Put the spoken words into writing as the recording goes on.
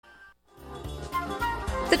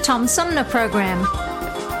The Tom Sumner Program.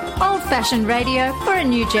 Old-fashioned radio for a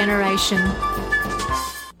new generation.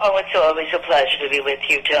 Oh, it's always a pleasure to be with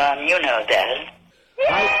you, Tom. You know that.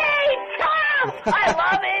 Yay, Tom! I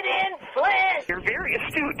love it in Flint! You're very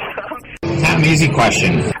astute, Tom. Not an easy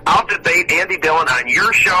question. I'll debate Andy Dillon on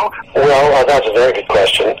your show. Well, that's a very good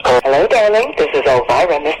question. Hello, darling. This is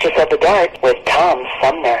Elvira, Mistress of the Dark, with Tom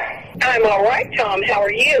Sumner. I'm all right, Tom. How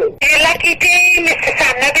are you? You lucky day, Mr.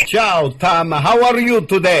 Sumner. Ciao, Tom. How are you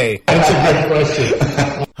today? That's a good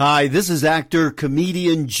question. Hi, this is actor,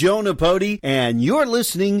 comedian Joe Napodi, and you're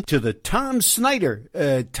listening to the Tom Smothers.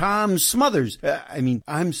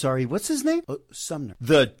 I'm sorry, what's his name? Sumner.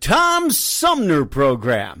 The Tom Sumner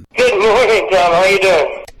Program. Good morning, Tom. How you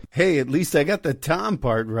doing? Hey, at least I got the Tom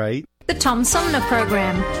part right. The Tom Sumner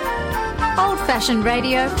Program. Old-fashioned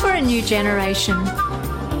radio for a new generation.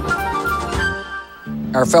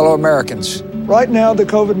 Our fellow Americans. Right now, the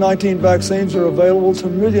COVID-19 vaccines are available to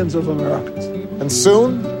millions of Americans. And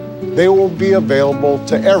soon, they will be available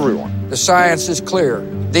to everyone. The science is clear.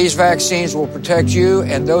 These vaccines will protect you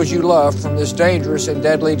and those you love from this dangerous and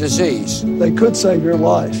deadly disease. They could save your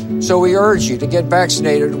life. So we urge you to get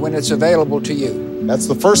vaccinated when it's available to you. That's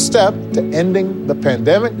the first step to ending the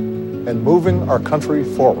pandemic and moving our country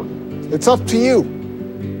forward. It's up to you.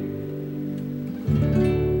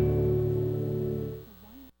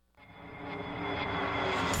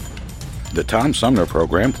 The Tom Sumner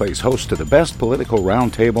Program plays host to the best political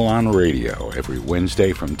roundtable on radio every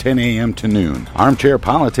Wednesday from 10 a.m. to noon. Armchair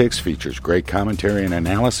Politics features great commentary and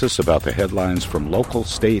analysis about the headlines from local,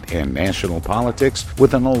 state, and national politics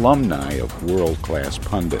with an alumni of world-class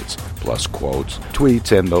pundits, plus quotes,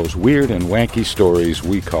 tweets, and those weird and wacky stories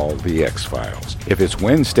we call the X-Files. If it's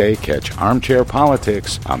Wednesday, catch Armchair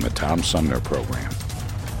Politics on the Tom Sumner Program.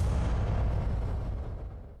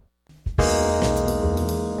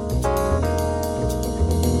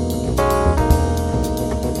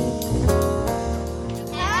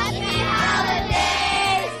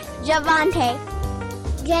 Javante,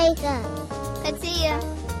 Jacob, Atia,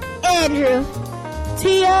 Andrew,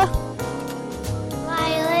 Tia,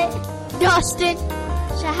 Violet, Dustin,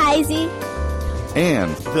 Shahizi,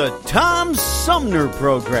 and the Tom Sumner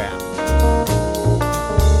Program.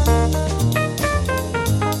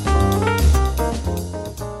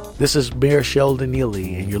 This is Mayor Sheldon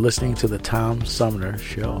Neely, and you're listening to the Tom Sumner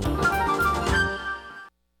Show.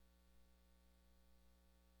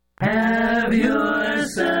 Have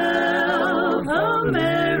yourself a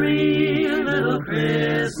merry little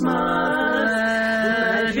Christmas.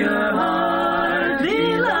 Let your heart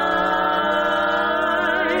be light.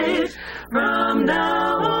 From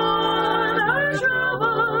now on, our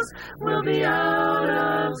troubles will be out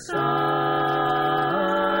of sight.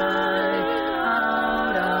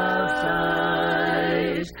 Out of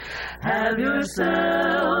sight. Have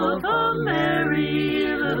yourself a merry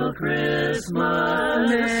little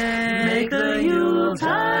Christmas. Make the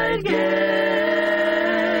Yuletide gay.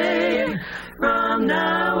 From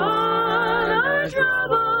now on, our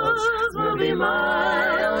troubles will be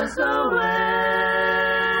miles away.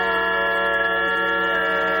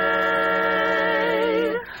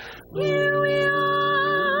 Here we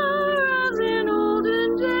are as in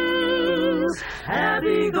olden days,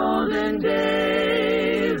 happy golden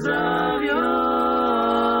days of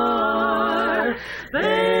yore.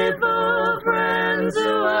 Faithful friends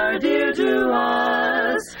who are dear to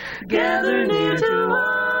us, gather near to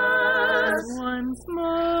us once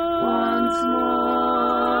more.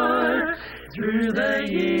 Through the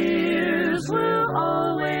years we'll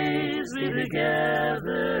always be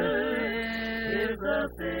together if the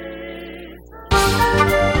fates.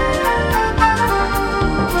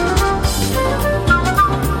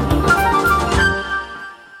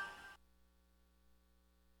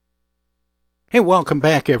 Hey, welcome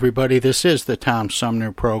back, everybody. This is the Tom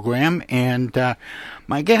Sumner Program, and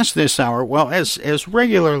my guest this hour, well, as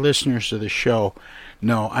regular listeners to the show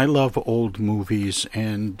know, I love old movies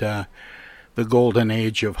and the golden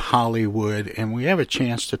age of Hollywood, and we have a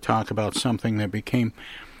chance to talk about something that became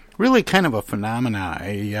really kind of a phenomena,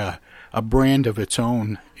 a brand of its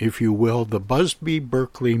own, if you will, the Busby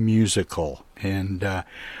Berkeley musical, and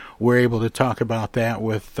we're able to talk about that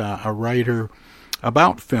with a writer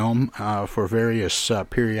about film for various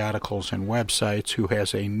periodicals and websites, who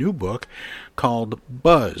has a new book called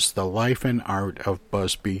Buzz, The Life and Art of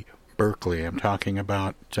Busby Berkeley. I'm talking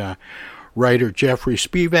about writer Jeffrey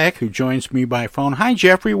Spivak, who joins me by phone. Hi,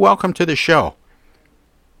 Jeffrey. Welcome to the show.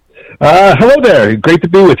 Hello there. Great to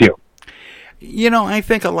be with you. You know, I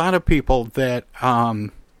think a lot of people that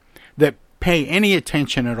that pay any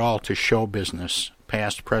attention at all to show business,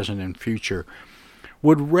 past, present, and future,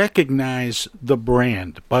 would recognize the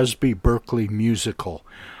brand, Busby Berkeley Musical,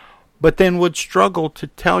 but then would struggle to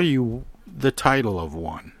tell you the title of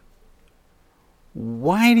one.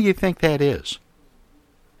 Why do you think that is?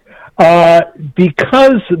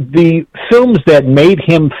 Because the films that made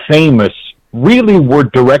him famous really were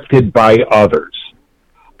directed by others.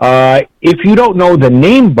 If you don't know the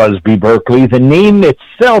name Busby Berkeley, the name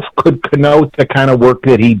itself could connote the kind of work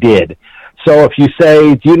that he did. So if you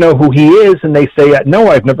say, do you know who he is? And they say, no,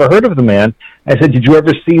 I've never heard of the man. I said, did you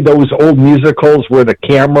ever see those old musicals where the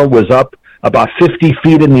camera was up about 50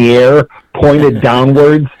 feet in the air, pointed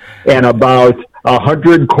downwards, and about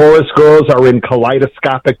 100 chorus girls are in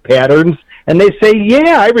kaleidoscopic patterns? And they say,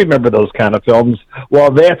 yeah, I remember those kind of films. Well,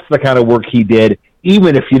 that's the kind of work he did,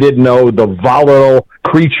 even if you didn't know the volatile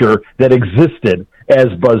creature that existed as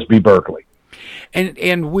Busby Berkeley.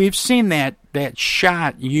 And we've seen that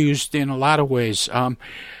shot used in a lot of ways.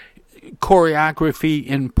 Choreography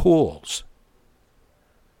in pools.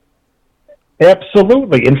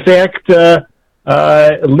 Absolutely. In fact,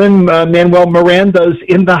 Lin-Manuel Miranda's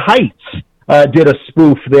In the Heights did a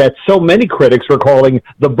spoof that so many critics were calling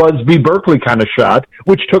the Busby Berkeley kind of shot,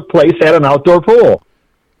 which took place at an outdoor pool.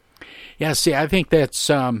 Yeah, see, I think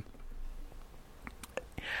that's...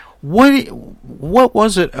 What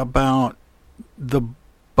was it about the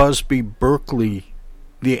Busby Berkeley,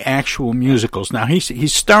 the actual musicals? Now, he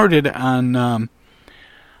started on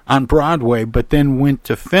Broadway, but then went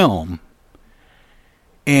to film.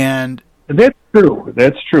 And that's true.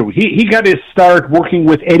 That's true. He got his start working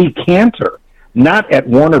with Eddie Cantor, not at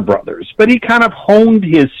Warner Brothers, but he kind of honed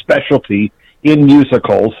his specialty in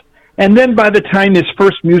musicals. And then by the time his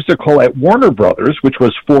first musical at Warner Brothers, which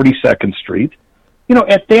was 42nd Street,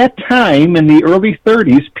 at that time in the early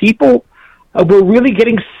 30s, people were really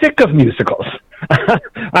getting sick of musicals.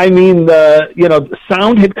 I mean,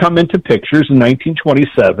 sound had come into pictures in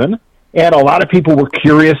 1927, and a lot of people were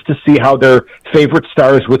curious to see how their favorite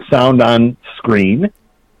stars would sound on screen.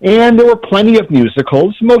 And there were plenty of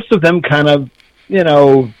musicals, most of them kind of,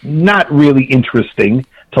 not really interesting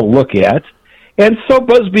to look at. And so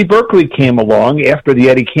Busby Berkeley came along after the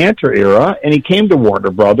Eddie Cantor era, and he came to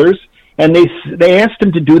Warner Brothers, and they asked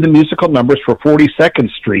him to do the musical numbers for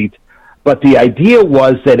 42nd Street. But the idea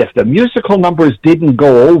was that if the musical numbers didn't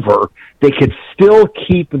go over, they could still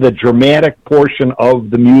keep the dramatic portion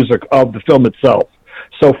of the music of the film itself.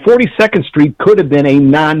 So 42nd Street could have been a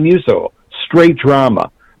non-musical, straight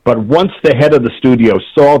drama. But once the head of the studio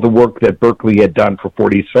saw the work that Berkeley had done for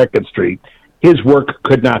 42nd Street, his work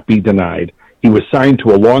could not be denied. He was signed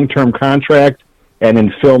to a long-term contract, and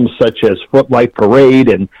in films such as Footlight Parade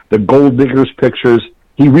and the Gold Diggers pictures,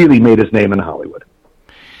 he really made his name in Hollywood.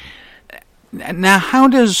 Now, how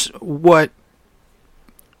does what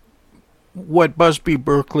Busby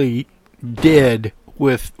Berkeley did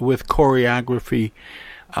with choreography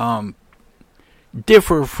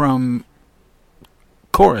differ from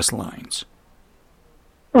chorus lines?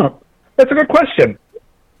 That's a good question.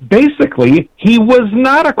 Basically, he was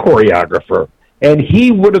not a choreographer, and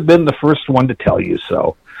he would have been the first one to tell you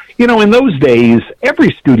so. In those days, every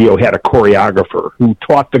studio had a choreographer who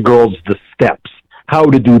taught the girls the steps, how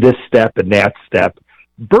to do this step and that step.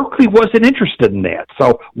 Berkeley wasn't interested in that.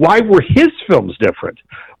 So why were his films different?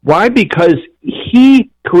 Why? Because he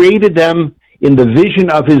created them in the vision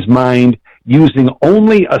of his mind using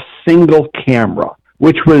only a single camera,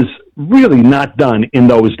 which was really not done in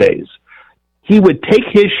those days. He would take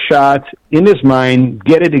his shot in his mind,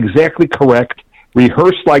 get it exactly correct,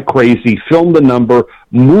 rehearse like crazy, film the number,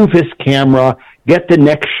 move his camera, get the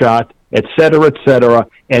next shot, etc.,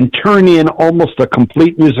 and turn in almost a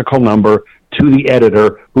complete musical number to the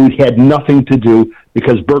editor, who had nothing to do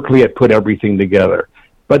because Berkeley had put everything together.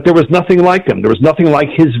 But there was nothing like him. There was nothing like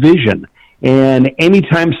his vision. And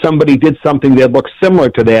anytime somebody did something that looked similar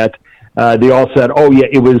to that, they all said, oh, yeah,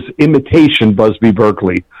 it was imitation Busby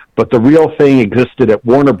Berkeley. But the real thing existed at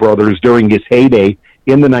Warner Brothers during his heyday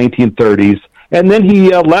in the 1930s. And then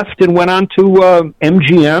he left and went on to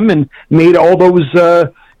MGM and made all those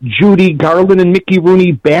Judy Garland and Mickey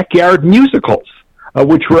Rooney backyard musicals,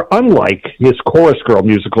 which were unlike his chorus girl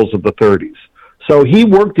musicals of the 30s. So he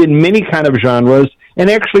worked in many kind of genres and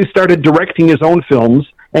actually started directing his own films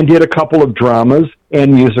and did a couple of dramas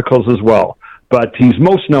and musicals as well. But he's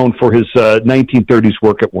most known for his 1930s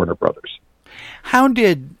work at Warner Brothers. How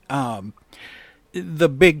did the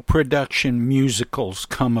big production musicals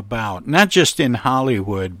come about? Not just in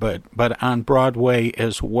Hollywood, but on Broadway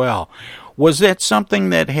as well. Was that something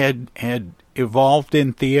that had evolved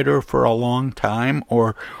in theater for a long time,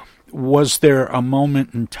 or was there a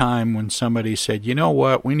moment in time when somebody said, you know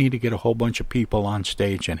what, we need to get a whole bunch of people on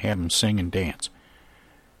stage and have them sing and dance?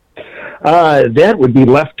 that would be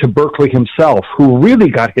left to Berkeley himself, who really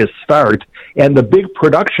got his start, and the big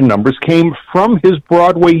production numbers came from his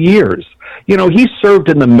Broadway years. You know, he served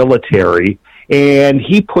in the military, and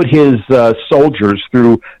he put his soldiers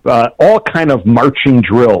through all kind of marching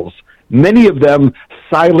drills. Many of them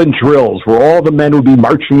silent drills where all the men would be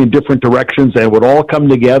marching in different directions and would all come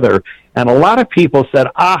together. And a lot of people said,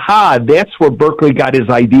 aha, that's where Berkeley got his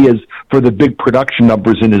ideas for the big production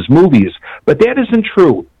numbers in his movies. But that isn't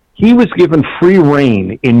true. He was given free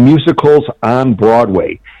rein in musicals on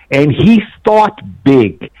Broadway, and he thought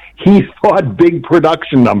big. He thought big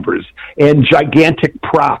production numbers and gigantic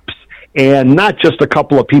props, and not just a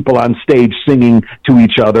couple of people on stage singing to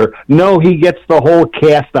each other. No, he gets the whole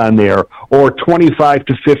cast on there, or 25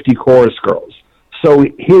 to 50 chorus girls. So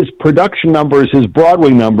his production numbers, his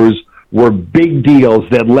Broadway numbers, were big deals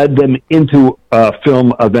that led them into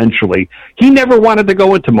film eventually. He never wanted to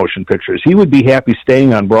go into motion pictures. He would be happy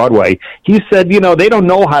staying on Broadway. He said, you know, they don't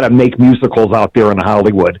know how to make musicals out there in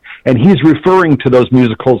Hollywood. And he's referring to those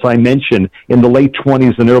musicals I mentioned in the late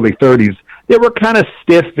 20s and early 30s. They were kind of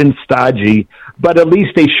stiff and stodgy, but at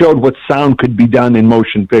least they showed what sound could be done in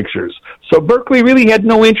motion pictures. So Berkeley really had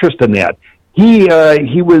no interest in that. He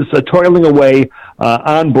was toiling away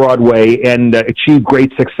on Broadway and achieved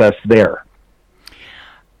great success there.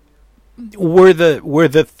 Were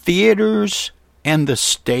the theaters and the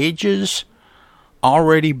stages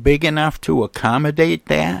already big enough to accommodate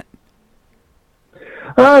that?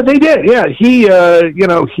 They did, yeah. He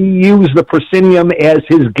used the proscenium as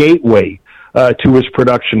his gateway to his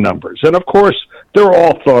production numbers. And of course, they're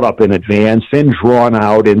all thought up in advance and drawn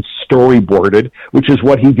out and storyboarded, which is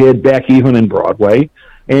what he did back even in Broadway.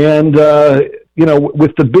 And,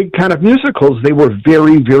 with the big kind of musicals, they were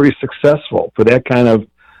very, very successful for that kind of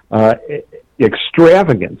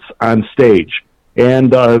extravagance on stage.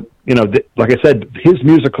 And, like I said, his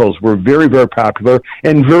musicals were very, very popular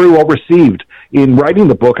and very well received. In writing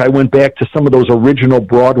the book, I went back to some of those original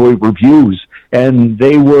Broadway reviews, and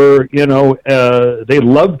they were, they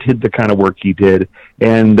loved the kind of work he did,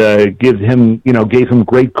 and gave him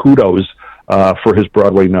great kudos for his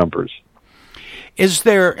Broadway numbers. Is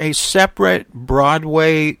there a separate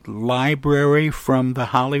Broadway library from the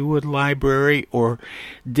Hollywood library, or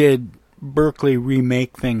did Berkeley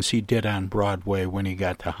remake things he did on Broadway when he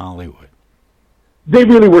got to Hollywood? They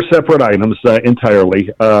really were separate items entirely.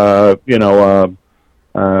 A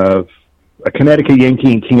Connecticut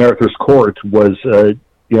Yankee in King Arthur's Court was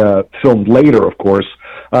filmed later, of course.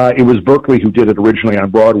 It was Berkeley who did it originally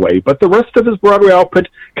on Broadway, but the rest of his Broadway output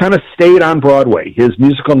kind of stayed on Broadway. His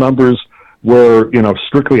musical numbers were,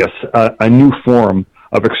 strictly a new form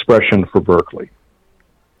of expression for Berkeley.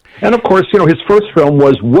 And of course, his first film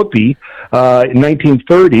was Whoopee in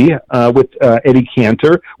 1930 with Eddie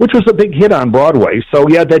Cantor, which was a big hit on Broadway. So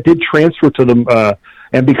yeah, that did transfer to them.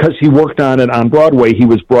 And because he worked on it on Broadway, he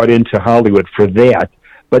was brought into Hollywood for that.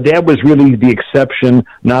 But that was really the exception,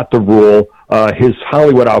 not the rule. His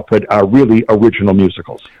Hollywood output are really original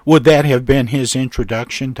musicals. Would that have been his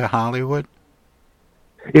introduction to Hollywood?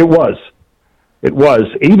 It was. It was.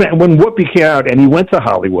 Even when Whoopee came out and he went to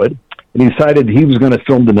Hollywood and he decided he was going to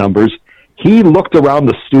film the numbers, he looked around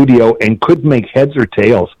the studio and couldn't make heads or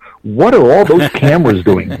tails. What are all those cameras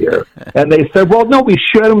doing here? And they said, well, no, we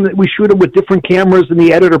shoot them with different cameras, and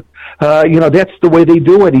the editor, that's the way they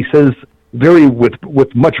do it. He says,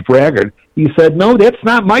 with much braggart, he said, no, that's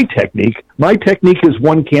not my technique. My technique is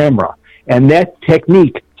one camera. And that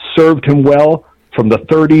technique served him well from the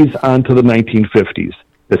 30s on to the 1950s.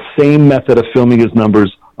 The same method of filming his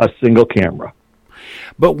numbers, a single camera.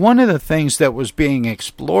 But one of the things that was being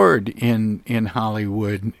explored in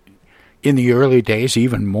Hollywood in the early days,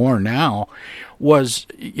 even more now, was,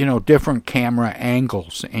 different camera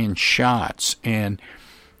angles and shots and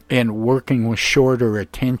working with shorter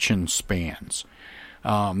attention spans.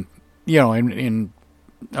 In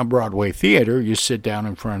a Broadway theater, you sit down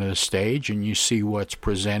in front of the stage and you see what's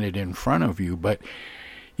presented in front of you. But,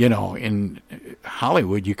 in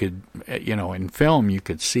Hollywood, you could, in film, you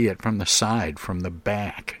could see it from the side, from the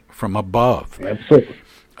back, from above. Absolutely.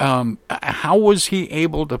 How was he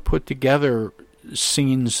able to put together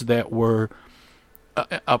scenes that were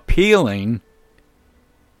appealing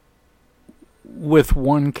with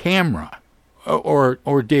one camera?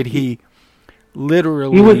 Or did he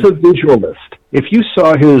literally... He was a visualist. If you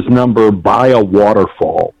saw his number By a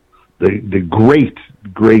Waterfall, the great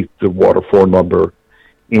the waterfall number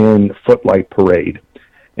in Footlight Parade,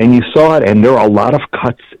 and you saw it, and there are a lot of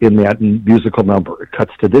cuts in that musical number. It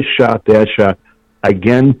cuts to this shot, that shot.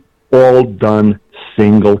 Again, all done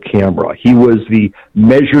single camera. He was the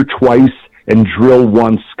measure twice and drill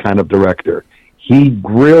once kind of director. He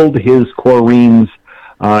grilled his chlorines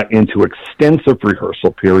into extensive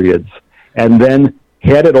rehearsal periods, and then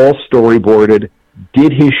had it all storyboarded,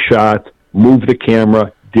 did his shot, moved the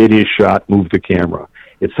camera, did his shot, moved the camera.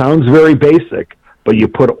 It sounds very basic, but you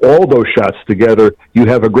put all those shots together, you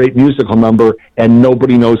have a great musical number, and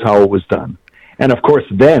nobody knows how it was done. And of course,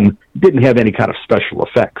 then, didn't have any kind of special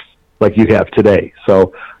effects like you have today.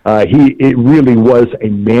 So it really was a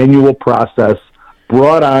manual process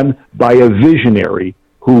brought on by a visionary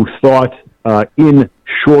who thought in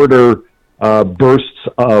shorter bursts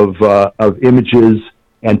of images,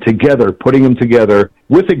 and together, putting them together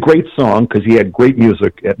with a great song, because he had great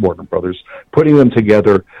music at Warner Brothers, putting them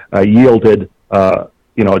together yielded the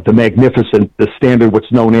standard,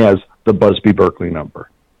 what's known as the Busby Berkeley number.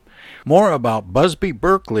 More about Busby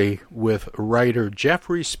Berkeley with writer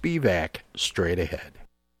Jeffrey Spivak straight ahead.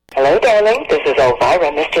 Hello, darling. This is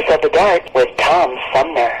Elvira, Mistress of the Dark, with Tom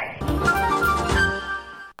Sumner.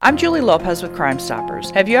 I'm Julie Lopez with Crime Stoppers.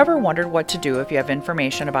 Have you ever wondered what to do if you have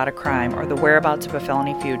information about a crime or the whereabouts of a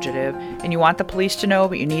felony fugitive and you want the police to know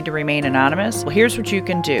but you need to remain anonymous? Well, here's what you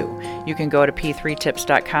can do. You can go to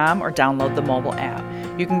p3tips.com or download the mobile app.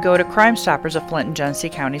 You can go to Crime Stoppers of Flint and Genesee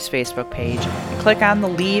County's Facebook page and click on the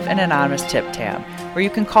Leave an Anonymous Tip tab, where you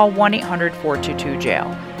can call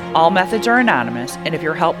 1-800-422-JAIL. All methods are anonymous, and if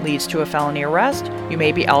your help leads to a felony arrest, you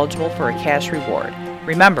may be eligible for a cash reward.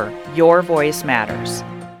 Remember, your voice matters.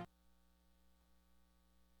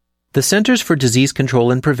 The Centers for Disease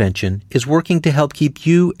Control and Prevention is working to help keep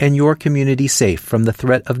you and your community safe from the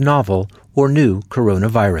threat of novel or new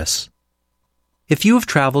coronavirus. If you have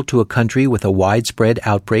traveled to a country with a widespread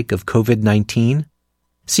outbreak of COVID-19,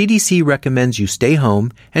 CDC recommends you stay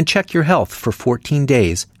home and check your health for 14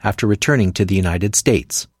 days after returning to the United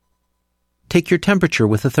States. Take your temperature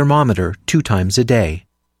with a thermometer 2 times a day.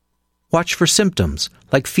 Watch for symptoms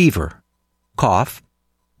like fever, cough,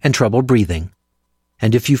 and trouble breathing.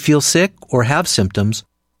 And if you feel sick or have symptoms,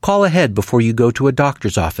 call ahead before you go to a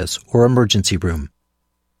doctor's office or emergency room.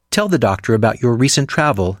 Tell the doctor about your recent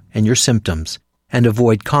travel and your symptoms, and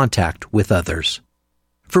avoid contact with others.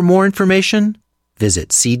 For more information, visit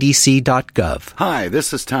cdc.gov. Hi,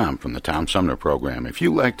 this is Tom from the Tom Sumner Program. If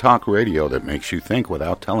you like talk radio that makes you think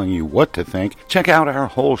without telling you what to think, check out our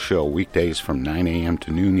whole show weekdays from 9 a.m.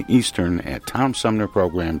 to noon Eastern at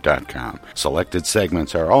TomSumnerProgram.com. Selected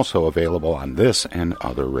segments are also available on this and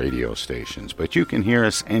other radio stations, but you can hear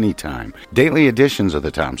us anytime. Daily editions of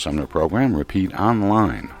the Tom Sumner Program repeat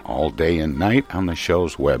online all day and night on the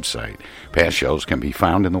show's website. Past shows can be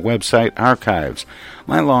found in the website archives.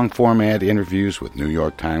 My long-format interviews with New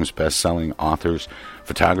York Times best-selling authors,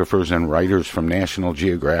 photographers and writers from National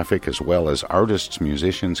Geographic, as well as artists,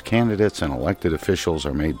 musicians, candidates, and elected officials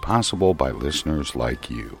are made possible by listeners like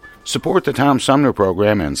you. Support the Tom Sumner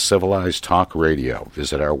Program and Civilized Talk Radio.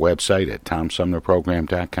 Visit our website at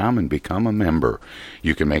TomSumnerProgram.com and become a member.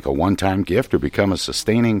 You can make a one-time gift or become a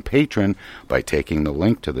sustaining patron by taking the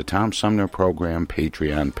link to the Tom Sumner Program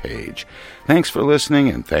Patreon page. Thanks for listening,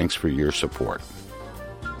 and thanks for your support.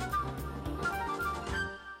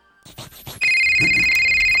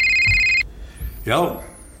 Yo,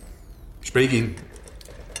 speaking.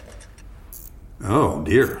 Oh,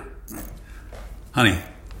 dear. Honey,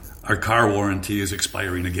 our car warranty is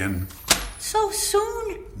expiring again. So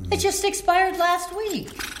soon? It just expired last week.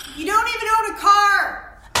 You don't even own a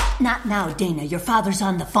car! Not now, Dana. Your father's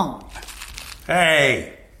on the phone.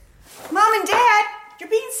 Hey! Mom and Dad, you're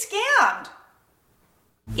being scammed.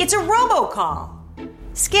 It's a robocall.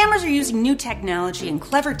 Scammers are using new technology and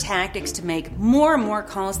clever tactics to make more and more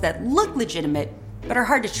calls that look legitimate but are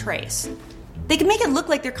hard to trace. They can make it look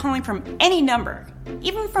like they're calling from any number,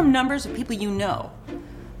 even from numbers of people you know.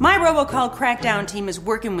 My robocall crackdown team is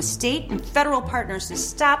working with state and federal partners to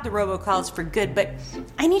stop the robocalls for good, but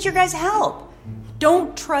I need your guys' help.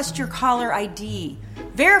 Don't trust your caller ID.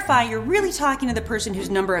 Verify you're really talking to the person whose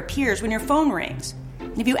number appears when your phone rings.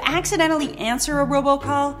 And if you accidentally answer a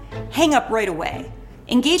robocall, hang up right away.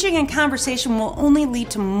 Engaging in conversation will only lead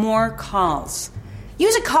to more calls.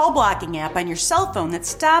 Use a call blocking app on your cell phone that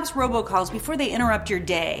stops robocalls before they interrupt your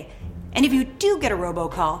day. And if you do get a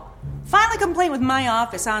robocall, file a complaint with my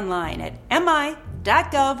office online at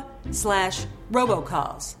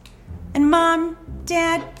mi.gov/robocalls. And Mom,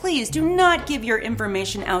 Dad, please do not give your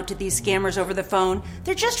information out to these scammers over the phone.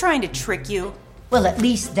 They're just trying to trick you. Well, at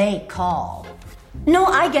least they call. No,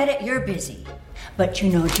 I get it, you're busy. But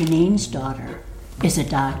you know Janine's daughter is a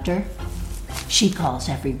doctor. She calls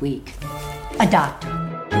every week. A doctor.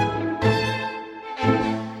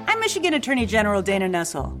 I'm Michigan Attorney General Dana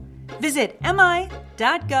Nessel. Visit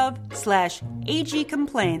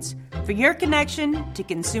mi.gov/agcomplaints for your connection to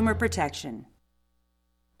consumer protection.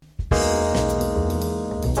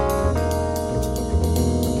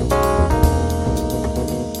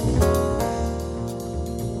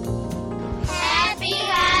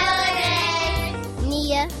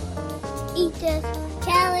 Precious,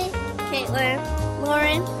 Kelly, Caitlin,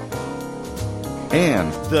 Lauren,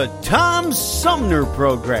 and the Tom Sumner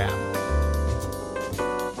Program.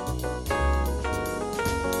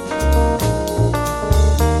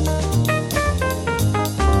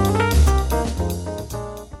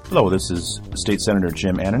 Hello, this is State Senator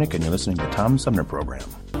Jim Ananich, and you're listening to the Tom Sumner Program.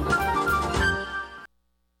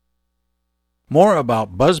 More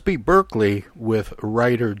about Busby Berkeley with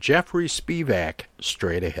writer Jeffrey Spivak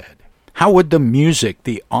straight ahead. How would the music,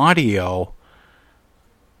 the audio,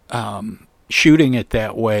 shooting it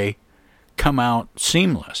that way, come out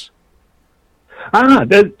seamless?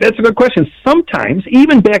 That's a good question. Sometimes,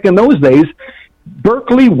 even back in those days,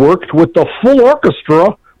 Berkeley worked with the full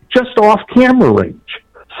orchestra just off camera range.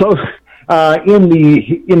 So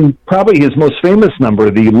in probably his most famous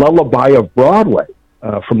number, the Lullaby of Broadway,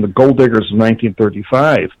 from the Gold Diggers of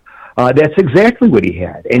 1935, that's exactly what he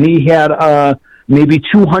had. And he had maybe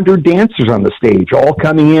 200 dancers on the stage, all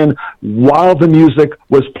coming in while the music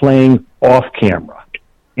was playing off camera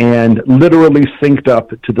and literally synced up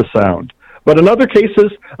to the sound. But in other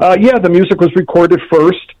cases, the music was recorded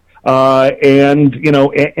first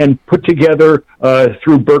and put together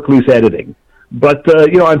through Berkeley's editing. But,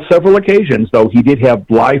 on several occasions, though, he did have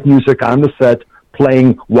live music on the set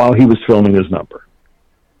playing while he was filming his number.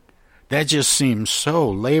 That just seems so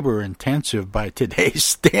labor-intensive by today's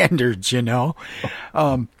standards, Imagine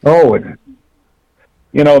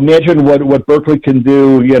what Berkeley can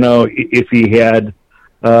do, if he had,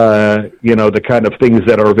 the kind of things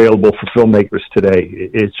that are available for filmmakers today.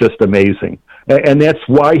 It's just amazing. And that's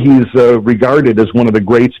why he's regarded as one of the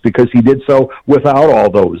greats, because he did so without all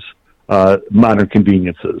those modern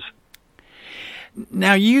conveniences.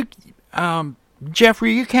 Now,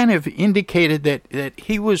 Jeffrey, you kind of indicated that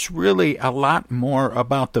he was really a lot more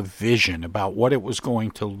about the vision, about what it was going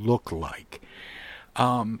to look like.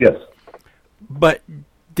 Yes. But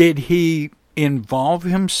did he involve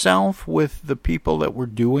himself with the people that were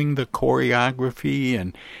doing the choreography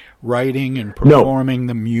and writing and performing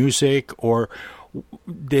the music, or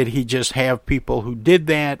did he just have people who did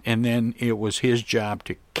that and then it was his job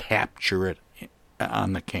to capture it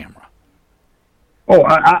on the camera? Oh,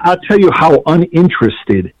 I'll tell you how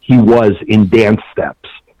uninterested he was in dance steps.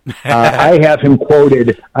 I have him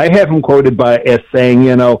quoted as saying,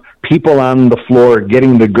 people on the floor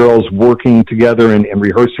getting the girls working together and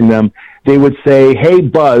rehearsing them, they would say, "Hey,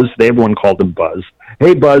 Buzz," everyone called him Buzz.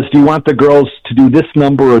 "Hey, Buzz, do you want the girls to do this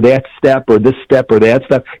number or that step or this step or that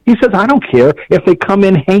step?" He says, "I don't care if they come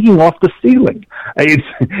in hanging off the ceiling."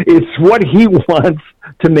 It's what he wants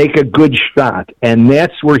to make a good shot, and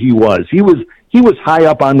that's where he was. He was high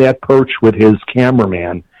up on that perch with his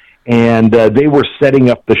cameraman, and they were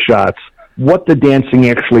setting up the shots. What the dancing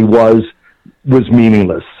actually was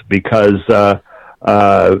meaningless because, as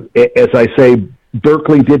I say,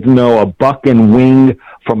 Berkeley didn't know a buck and wing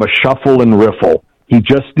from a shuffle and riffle. He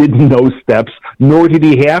just didn't know steps, nor did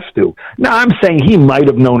he have to. Now, I'm saying he might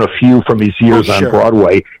have known a few from his years on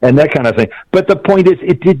Broadway and that kind of thing. But the point is,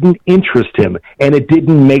 it didn't interest him, and it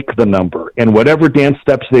didn't make the number. And whatever dance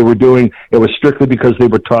steps they were doing, it was strictly because they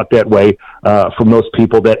were taught that way from those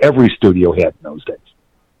people that every studio had in those days.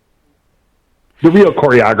 The real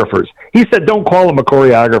choreographers. He said, don't call him a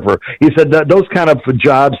choreographer. He said that those kind of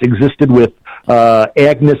jobs existed with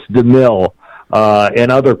Agnes DeMille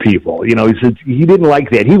and other people. He said he didn't like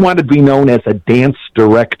that. He wanted to be known as a dance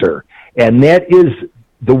director. And that is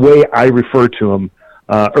the way I refer to him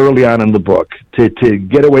early on in the book, to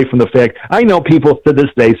get away from the fact. I know people to this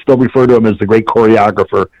day still refer to him as the great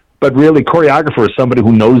choreographer, but really choreographer is somebody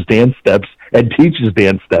who knows dance steps and teaches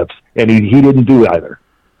dance steps, and he didn't do either.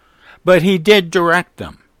 But he did direct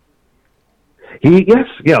them.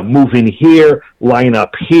 Move in here, line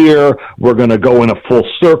up here, we're going to go in a full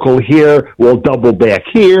circle here, we'll double back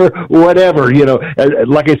here, whatever,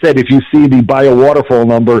 like I said, if you see the By a Waterfall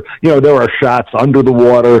number, there are shots under the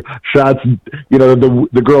water, shots,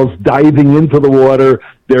 the girls diving into the water.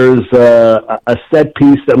 There's a set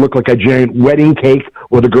piece that looked like a giant wedding cake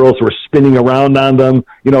where the girls were spinning around on them.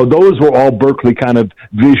 Those were all Berkeley kind of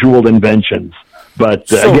visual inventions, but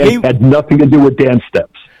had nothing to do with dance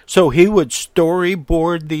steps. So he would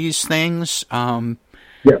storyboard these things, and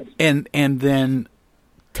then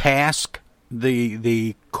task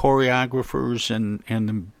the choreographers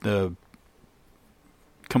and the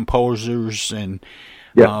composers and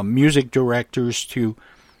music directors to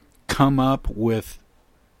come up with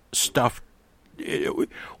stuff,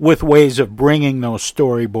 with ways of bringing those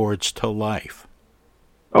storyboards to life.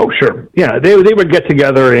 Oh, sure. Yeah, they would get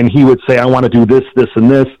together and he would say, "I want to do this, this,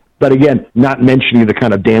 and this." But again, not mentioning the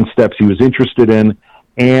kind of dance steps he was interested in.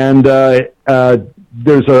 And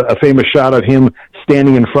there's a famous shot of him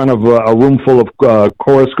standing in front of a room full of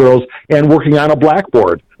chorus girls and working on a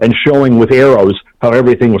blackboard and showing with arrows how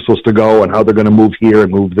everything was supposed to go and how they're going to move here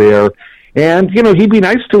and move there. And, he'd be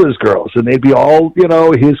nice to his girls, and they'd be all,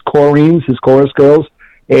 his choreens, his chorus girls,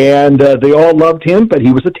 and they all loved him, but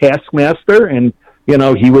he was a taskmaster, and,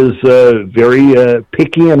 he was very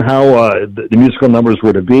picky on how the musical numbers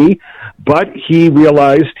were to be. But he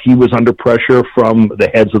realized he was under pressure from the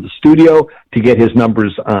heads of the studio to get his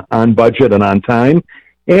numbers on budget and on time.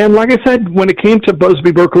 And like I said, when it came to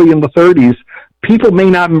Busby Berkeley in the 30s, people may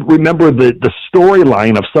not remember the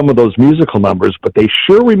storyline of some of those musical numbers, but they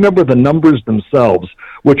sure remember the numbers themselves,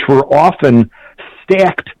 which were often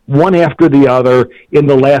stacked one after the other in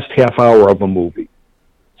the last half hour of a movie.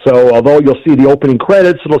 So although you'll see the opening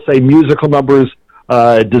credits, it'll say musical numbers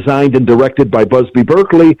designed and directed by Busby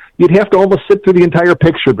Berkeley, you'd have to almost sit through the entire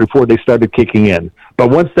picture before they started kicking in. But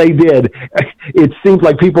once they did, it seemed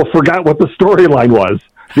like people forgot what the storyline was,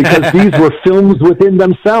 because these were films within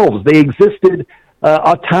themselves. They existed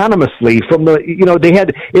autonomously from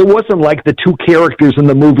it wasn't like the two characters in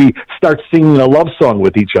the movie start singing a love song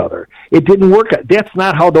with each other. It didn't work. That's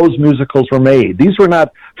not how those musicals were made. These were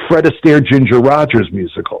not Fred Astaire, Ginger Rogers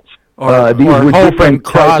musicals. These were Hope and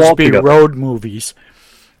Crosby road movies.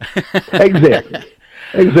 Exactly.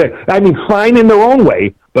 I mean, fine in their own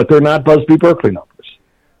way, but they're not Busby Berkeley numbers.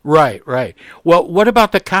 Right. Well, what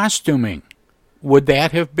about the costuming? Would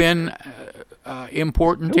that have been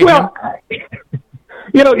important to him?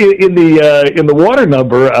 In the water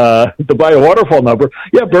number, the By a Waterfall number,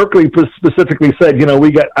 Berkeley specifically said,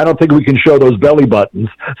 I don't think we can show those belly buttons.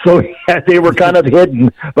 So they were kind of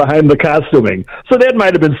hidden behind the costuming. So that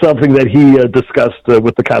might have been something that he discussed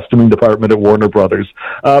with the costuming department at Warner Brothers.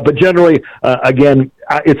 But generally, again,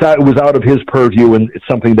 it was out of his purview, and it's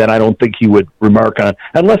something that I don't think he would remark on,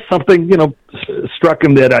 unless something, struck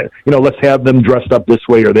him that, let's have them dressed up this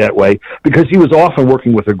way or that way, because he was often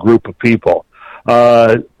working with a group of people.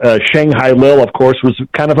 Shanghai Lil, of course, was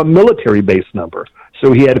kind of a military-based number,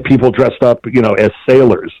 so he had people dressed up, as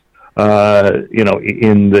sailors,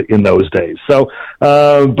 in those days. So,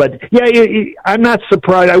 I'm not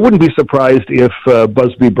surprised. I wouldn't be surprised if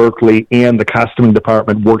Busby Berkeley and the costuming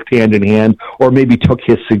department worked hand in hand, or maybe took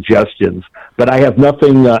his suggestions. But I have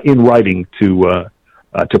nothing in writing to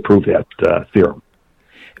prove that theorem.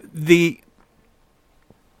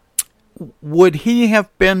 Would he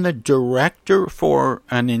have been the director for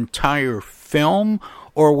an entire film,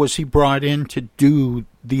 or was he brought in to do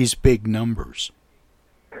these big numbers?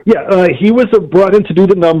 Yeah, he was brought in to do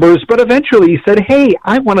the numbers, but eventually he said, hey,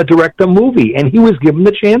 I want to direct a movie, and he was given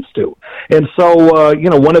the chance to. And so,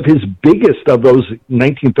 one of his biggest of those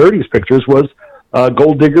 1930s pictures was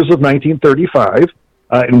Gold Diggers of 1935,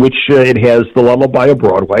 in which it has The Lullaby of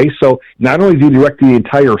Broadway. So not only did he direct the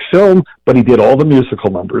entire film, but he did all the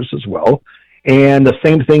musical numbers as well. And the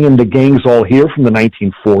same thing in The Gang's All Here from the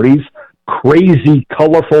 1940s. Crazy,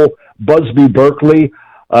 colorful Busby Berkeley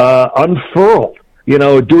unfurled,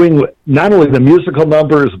 doing not only the musical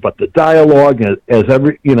numbers, but the dialogue as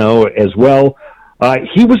well.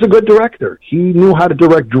 He was a good director. He knew how to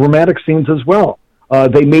direct dramatic scenes as well.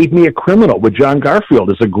 They Made Me a Criminal with John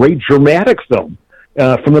Garfield is a great dramatic film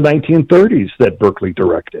from the 1930s that Berkeley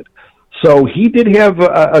directed. So he did have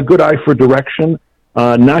a good eye for direction,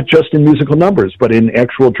 not just in musical numbers, but in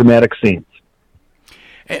actual dramatic scenes.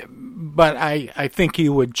 But I think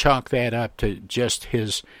you would chalk that up to just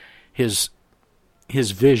his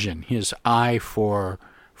vision, his eye for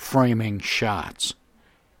framing shots.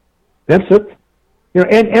 That's it.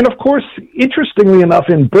 And of course, interestingly enough,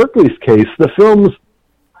 in Berkeley's case, the films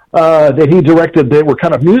that he directed that were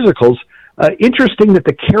kind of musicals, interesting that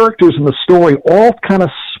the characters in the story all kind of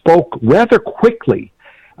spoke rather quickly.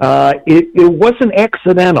 It wasn't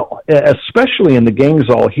accidental, especially in The Gang's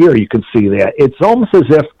All Here. You can see that. It's almost as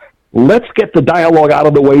if, let's get the dialogue out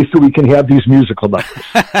of the way so we can have these musical numbers.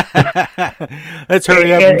 Let's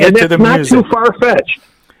hurry up and get to the music. It's not too far-fetched.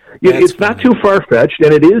 It's not too far-fetched,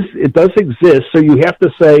 and it does exist, so you have to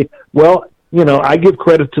say, well, I give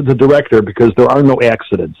credit to the director because there are no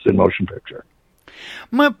accidents in motion picture.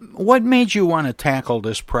 What made you want to tackle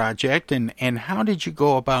this project, and how did you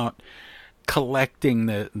go about collecting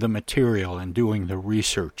the material and doing the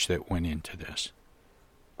research that went into this?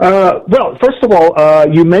 Well, first of all,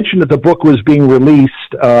 you mentioned that the book was being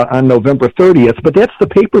released on November 30th, but that's the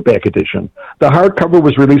paperback edition. The hardcover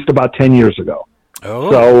was released about 10 years ago.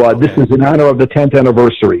 Oh, so okay. This is in honor of the 10th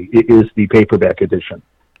anniversary, is the paperback edition.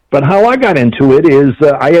 But how I got into it is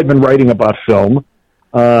I had been writing about film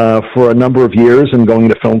for a number of years and going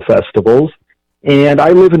to film festivals. And I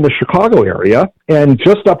live in the Chicago area, and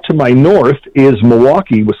just up to my north is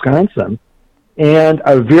Milwaukee, Wisconsin. And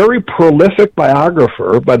a very prolific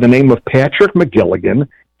biographer by the name of Patrick McGilligan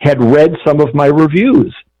had read some of my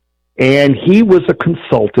reviews. And he was a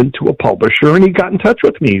consultant to a publisher, and he got in touch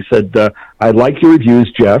with me. He said, I like your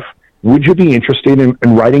reviews, Jeff. Would you be interested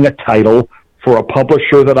in writing a title for a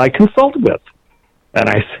publisher that I consult with? And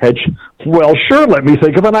I said, well, sure, let me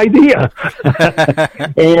think of an idea.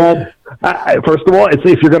 And first of all,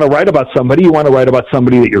 if you're going to write about somebody, you want to write about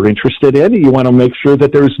somebody that you're interested in. You want to make sure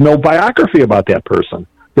that there's no biography about that person,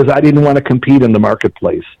 because I didn't want to compete in the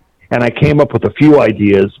marketplace. And I came up with a few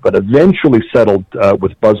ideas, but eventually settled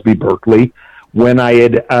with Busby Berkeley. When I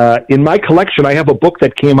had, in my collection, I have a book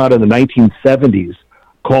that came out in the 1970s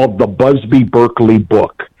called The Busby Berkeley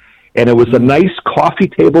Book. And it was a nice coffee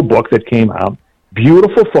table book that came out,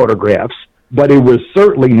 beautiful photographs, but it was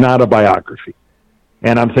certainly not a biography.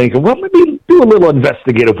 And I'm thinking, well, let me do a little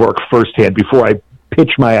investigative work firsthand before I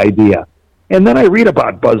pitch my idea. And then I read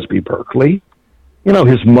about Busby Berkeley. You know,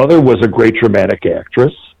 his mother was a great dramatic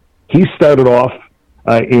actress. He started off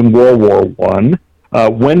in World War I,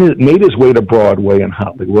 made his way to Broadway in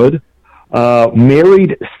Hollywood,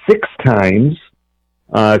 married 6 times,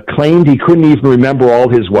 claimed he couldn't even remember all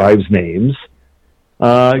his wives' names,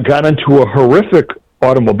 got into a horrific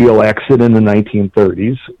automobile accident in the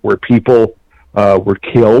 1930s where people were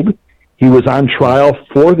killed. He was on trial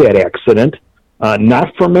for that accident,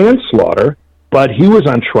 not for manslaughter, but he was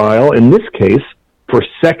on trial, in this case, for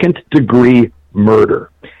second-degree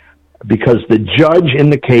murder, because the judge in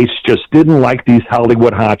the case just didn't like these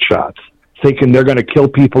Hollywood hotshots, thinking they're going to kill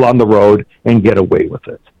people on the road and get away with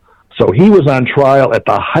it. So he was on trial at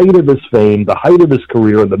the height of his fame, the height of his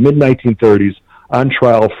career in the mid-1930s, on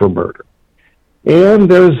trial for murder. And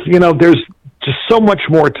there's just so much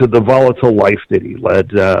more to the volatile life that he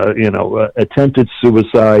led, attempted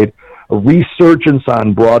suicide, a resurgence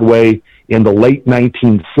on Broadway in the late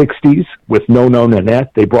 1960s with No No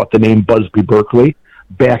Nanette. They brought the name Busby Berkeley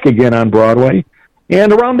back again on Broadway.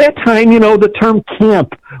 And around that time, the term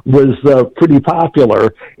camp was pretty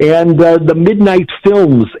popular. And the midnight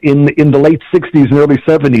films in the late 60s and early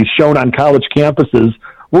 70s shown on college campuses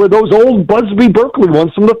were those old Busby Berkeley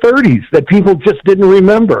ones from the 30s that people just didn't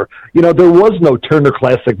remember. There was no Turner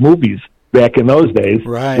Classic Movies back in those days,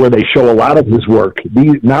 right, where they show a lot of his work.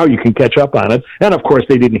 Now you can catch up on it. And, of course,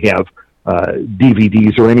 they didn't have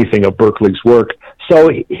DVDs or anything of Berkeley's work. So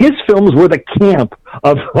his films were the camp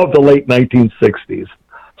of the late 1960s.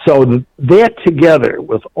 So that together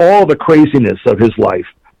with all the craziness of his life,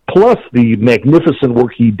 plus the magnificent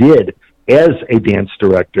work he did as a dance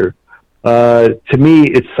director, to me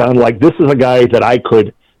it sounded like this is a guy that I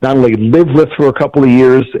could not only live with for a couple of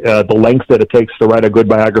years, the length that it takes to write a good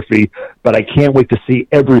biography, but I can't wait to see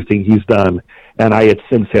everything he's done. And I had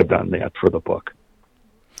since have done that for the book.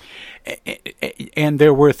 And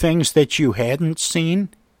there were things that you hadn't seen?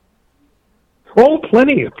 Oh,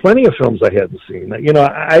 plenty of films I hadn't seen.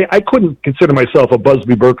 I couldn't consider myself a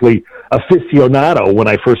Busby Berkeley aficionado when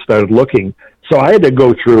I first started looking. So I had to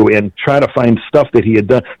go through and try to find stuff that he had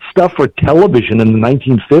done, stuff for television in the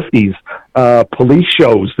 1950s, police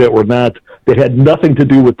shows that had nothing to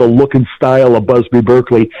do with the look and style of Busby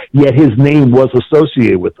Berkeley, yet his name was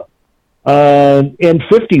associated with them. And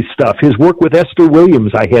 50s stuff, his work with Esther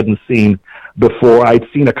Williams I hadn't seen before. I'd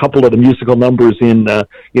seen a couple of the musical numbers in,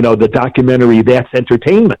 the documentary That's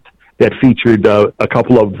Entertainment that featured a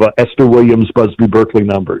couple of Esther Williams Busby Berkeley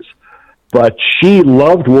numbers. But she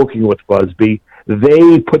loved working with Busby.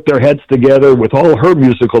 They put their heads together with all her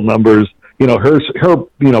musical numbers,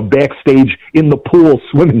 her backstage in the pool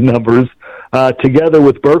swimming numbers, together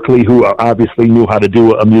with Berkeley, who obviously knew how to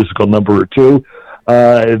do a musical number or two.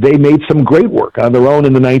 They made some great work on their own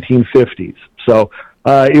in the 1950s. So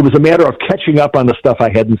it was a matter of catching up on the stuff I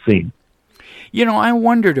hadn't seen. I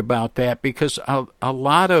wondered about that because a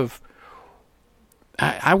lot of,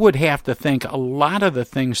 I would have to think a lot of the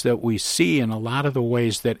things that we see and a lot of the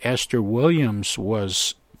ways that Esther Williams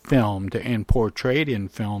was filmed and portrayed in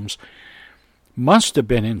films must have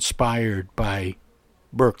been inspired by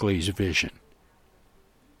Berkeley's vision.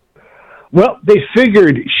 Well, they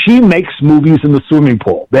figured she makes movies in the swimming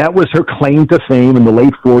pool. That was her claim to fame in the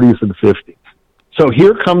late 40s and 50s. So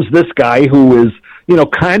here comes this guy who is,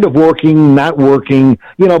 kind of working, not working,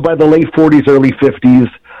 by the late 40s, early 50s.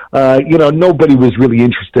 Nobody was really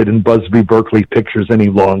interested in Busby Berkeley pictures any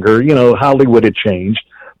longer. Hollywood had changed.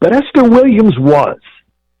 But Esther Williams was.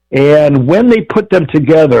 And when they put them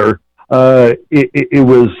together, it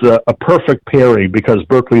was a perfect pairing because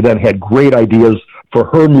Berkeley then had great ideas for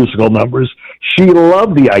her musical numbers. She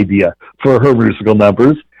loved the idea for her musical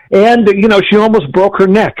numbers. And, she almost broke her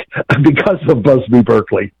neck because of Busby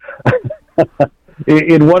Berkeley.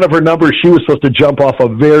 In one of her numbers, she was supposed to jump off a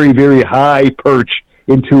very, very high perch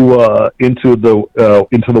into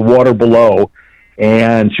the water below,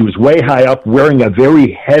 and she was way high up, wearing a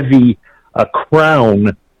very heavy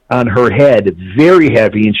crown on her head, very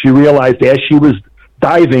heavy. And she realized as she was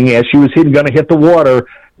diving, as she was going to hit the water,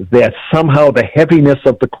 that somehow the heaviness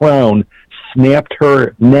of the crown snapped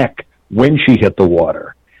her neck when she hit the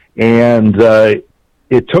water. And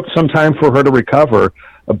it took some time for her to recover,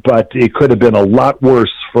 but it could have been a lot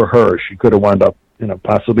worse for her. She could have wound up,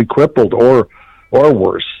 possibly crippled or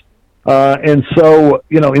worse. And so,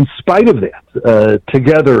 in spite of that,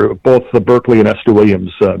 together, both the Berkeley and Esther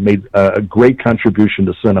Williams made a great contribution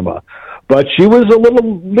to cinema. But she was a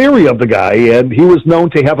little leery of the guy, and he was known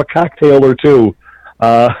to have a cocktail or two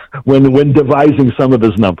when devising some of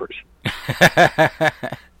his numbers.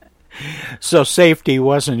 So safety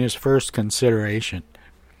wasn't his first consideration.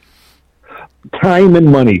 Time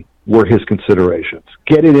and money were his considerations.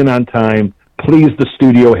 Get it in on time, please the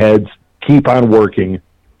studio heads, keep on working.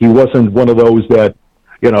 He wasn't one of those that,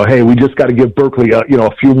 hey, we just got to give Berkeley a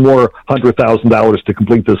few more $100,000 to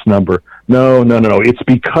complete this number. No. It's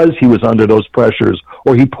because he was under those pressures,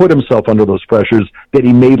 or he put himself under those pressures, that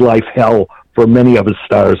he made life hell for many of his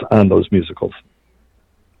stars on those musicals.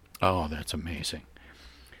 Oh, that's amazing.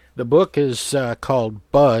 The book is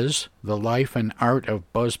called Buzz, The Life and Art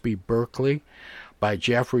of Busby Berkeley by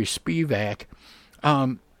Jeffrey Spivak.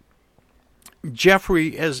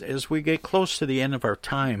 Jeffrey, as we get close to the end of our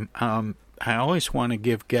time, I always want to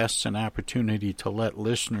give guests an opportunity to let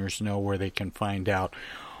listeners know where they can find out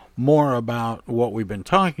more about what we've been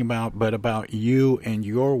talking about, but about you and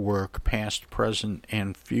your work, past, present,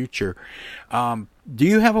 and future. Do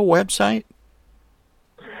you have a website?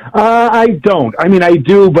 I don't. I mean, I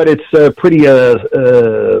do, but it's pretty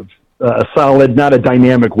solid, not a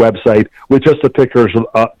dynamic website with just a picture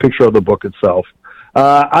of the book itself.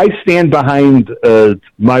 I stand behind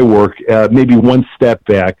my work, maybe one step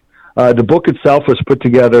back. The book itself was put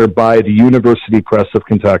together by the University Press of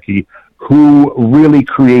Kentucky, who really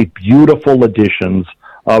create beautiful editions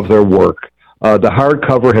of their work. The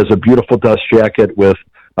hardcover has a beautiful dust jacket with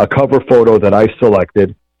a cover photo that I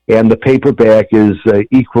selected, and the paperback is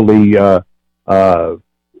equally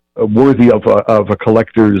worthy of a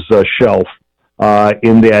collector's shelf,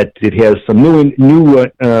 in that it has some new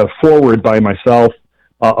foreword by myself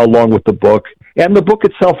along with the book. And the book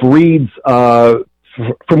itself reads,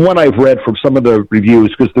 from what I've read from some of the reviews,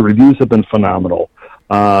 because the reviews have been phenomenal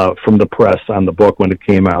from the press on the book when it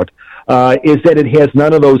came out, is that it has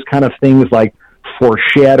none of those kind of things like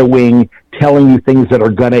foreshadowing, telling you things that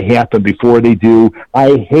are going to happen before they do.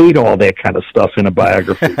 I hate all that kind of stuff in a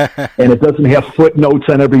biography. And it doesn't have footnotes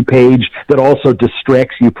on every page that also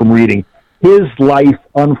distracts you from reading. His life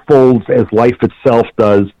unfolds as life itself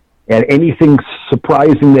does, and anything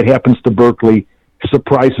surprising that happens to Berkeley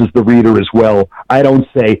surprises the reader as well. I don't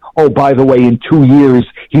say, oh, by the way, in 2 years,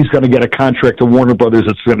 he's going to get a contract to Warner Brothers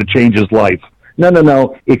that's going to change his life.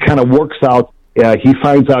 No. It kind of works out. He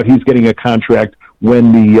finds out he's getting a contract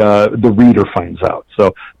when the reader finds out.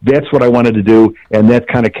 So that's what I wanted to do, and that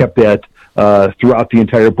kind of kept that throughout the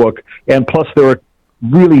entire book. And plus, there are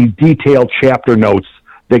really detailed chapter notes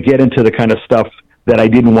that get into the kind of stuff that I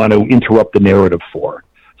didn't want to interrupt the narrative for.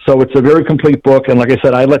 So it's a very complete book, and like I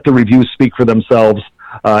said, I let the reviews speak for themselves.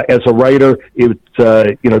 As a writer, this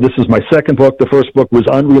is my second book. The first book was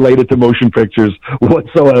unrelated to motion pictures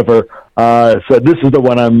whatsoever. So this is the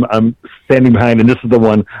one I'm standing behind, and this is the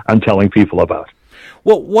one I'm telling people about.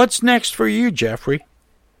 Well, what's next for you, Jeffrey?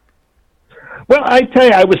 Well, I tell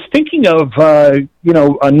you, I was thinking of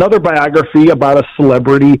another biography about a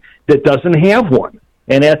celebrity that doesn't have one.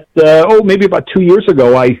 And maybe about 2 years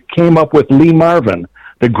ago, I came up with Lee Marvin,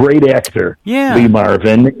 the great actor, Lee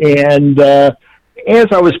Marvin. And as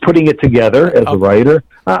I was putting it together as a writer,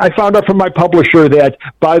 I found out from my publisher that,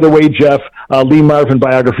 by the way, Jeff, Lee Marvin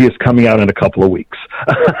biography is coming out in a couple of weeks.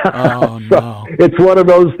 Oh, no. It's one of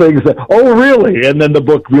those things that, oh, really? And then the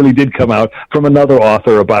book really did come out from another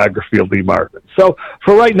author, a biography of Lee Marvin. So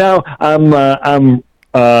for right now, I'm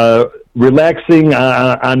relaxing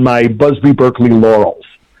on my Busby Berkeley laurels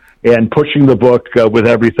and pushing the book with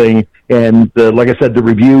everything. And like I said, the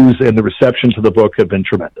reviews and the reception to the book have been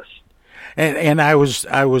tremendous. And I was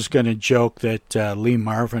going to joke that Lee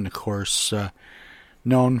Marvin, of course,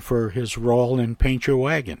 known for his role in Paint Your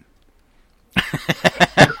Wagon.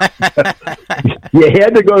 You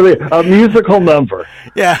had to go there, a musical number.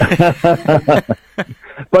 Yeah.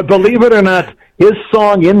 But believe it or not,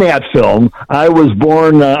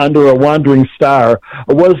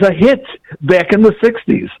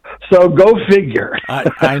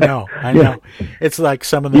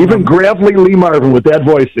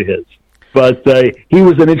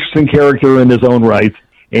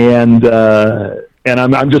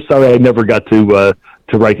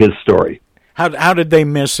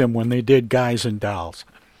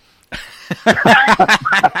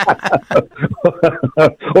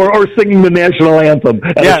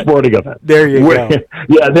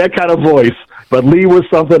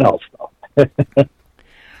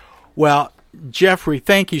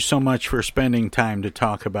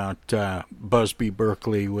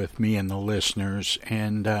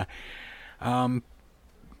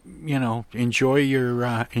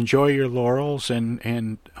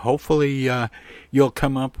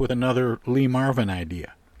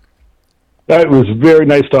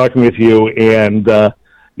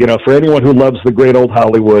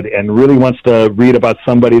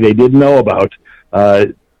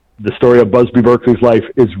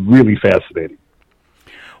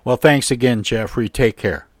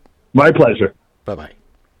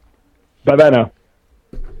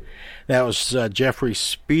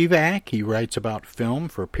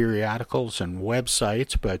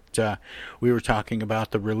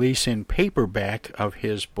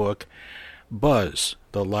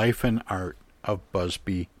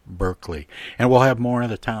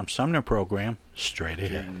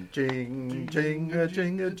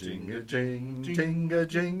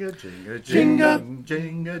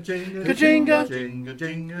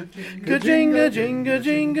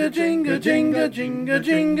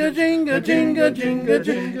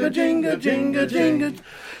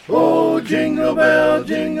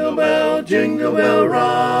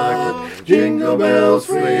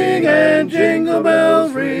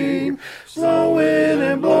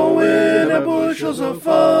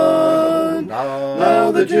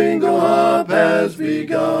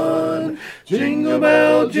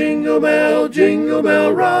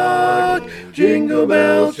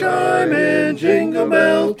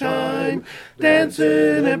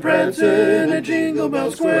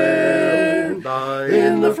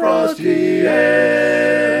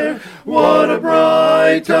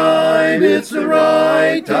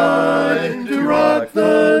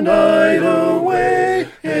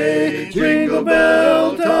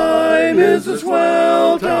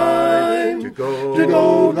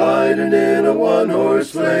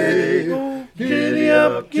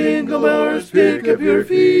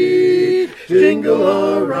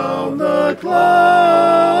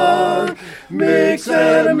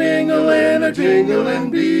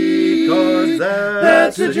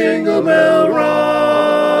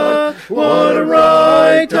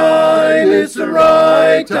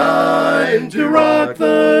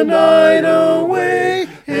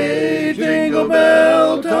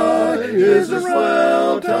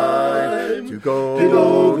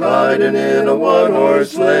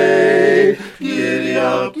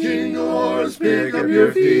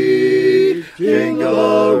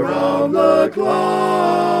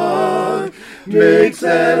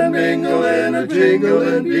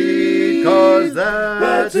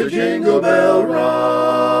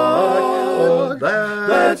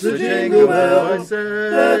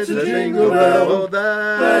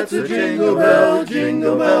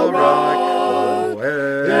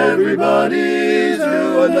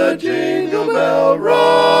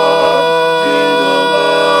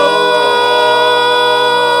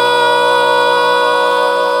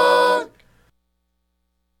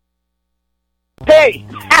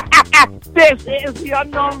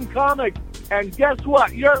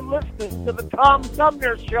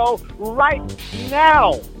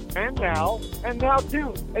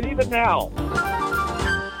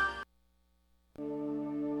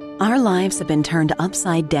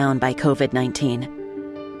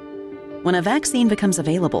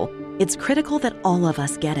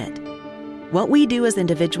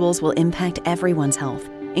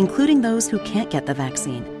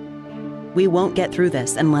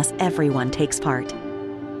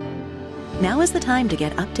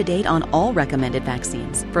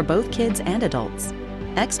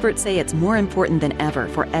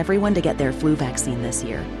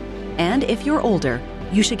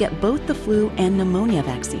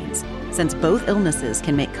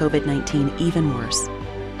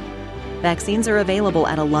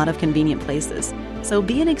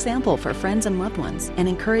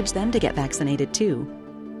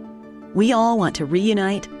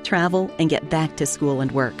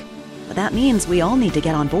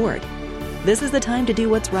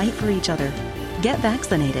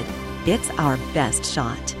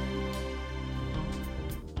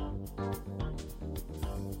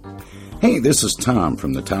 Hey, this is Tom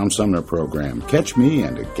from the Tom Sumner Program. Catch me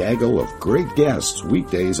and a gaggle of great guests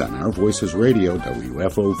weekdays on Our Voices Radio,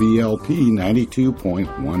 WFOVLP 92.1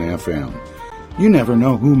 FM. You never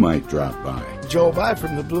know who might drop by. Joe By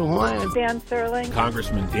from the Blue Hawaiian. Dan Serling.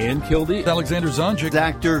 Congressman Dan Kildee. Alexander Zonjic.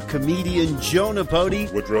 Actor, comedian Joe Napodi.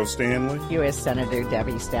 Woodrow Stanley. U.S. Senator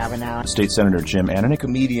Debbie Stabenow. State Senator Jim Ananick.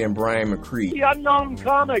 Comedian Brian McCree. The unknown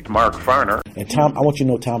comic. Mark Farner. And Tom, I want you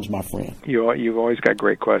to know Tom's my friend. You've always got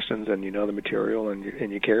great questions, and you know the material, and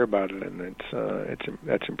you care about it, and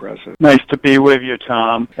that's impressive. Nice to be with you,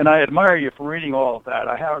 Tom. And I admire you for reading all of that.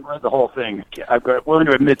 I haven't read the whole thing. I've got willing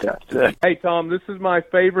to admit that. Hey, Tom, this is my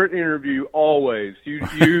favorite interview always.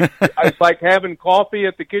 It's like having coffee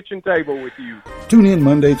at the kitchen table with you. Tune in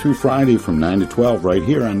Monday through Friday from 9 to 12 right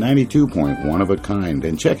here on 92.1 of a kind,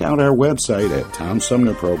 and check out our website at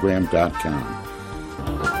TomSumnerProgram.com.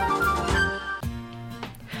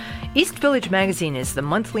 East Village Magazine is the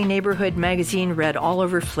monthly neighborhood magazine read all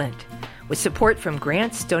over Flint. With support from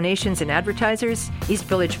grants, donations, and advertisers, East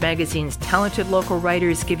Village Magazine's talented local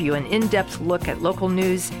writers give you an in-depth look at local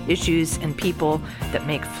news, issues, and people that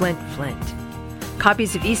make Flint, Flint.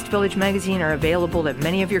 Copies of East Village Magazine are available at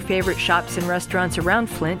many of your favorite shops and restaurants around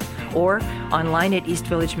Flint or online at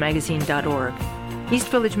eastvillagemagazine.org. East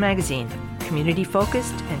Village Magazine,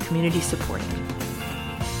 community-focused and community-supported.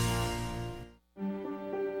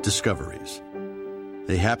 Discoveries.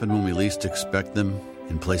 They happen when we least expect them,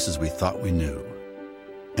 in places we thought we knew.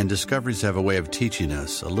 And discoveries have a way of teaching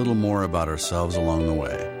us a little more about ourselves along the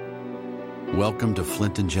way. Welcome to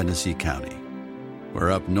Flint and Genesee County,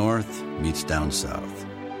 where up north meets down south.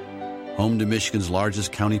 Home to Michigan's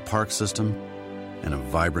largest county park system and a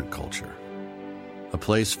vibrant culture. A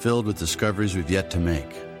place filled with discoveries we've yet to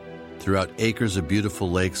make, throughout acres of beautiful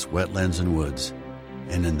lakes, wetlands, and woods,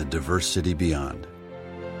 and in the diverse city beyond.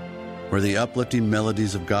 Where the uplifting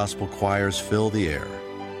melodies of gospel choirs fill the air,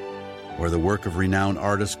 where the work of renowned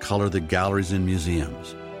artists color the galleries and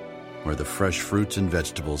museums, where the fresh fruits and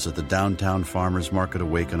vegetables at the downtown farmers market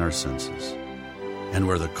awaken our senses, and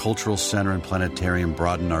where the cultural center and planetarium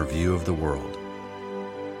broaden our view of the world.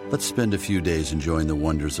 Let's spend a few days enjoying the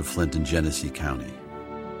wonders of Flint and Genesee County,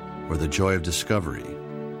 where the joy of discovery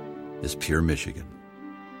is pure Michigan.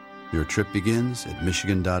 Your trip begins at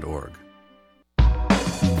Michigan.org.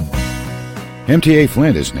 MTA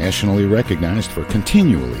Flint is nationally recognized for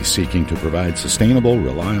continually seeking to provide sustainable,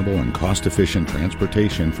 reliable, and cost-efficient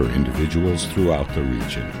transportation for individuals throughout the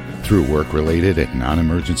region. Through work-related and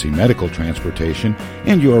non-emergency medical transportation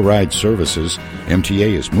and Your Ride services,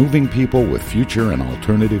 MTA is moving people with future and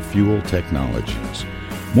alternative fuel technologies.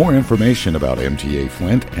 More information about MTA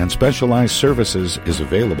Flint and specialized services is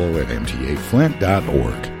available at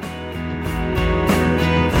mtaflint.org.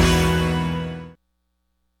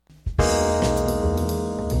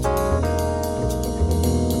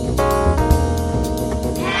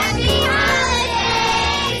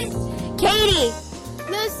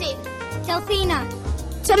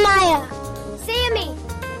 Tamaya, Sammy,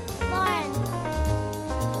 Lauren,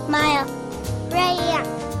 Maya, Raya,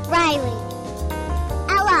 Riley,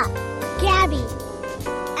 Ella, Gabby,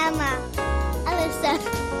 Emma, Alyssa,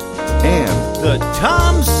 and the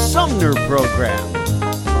Tom Sumner Program.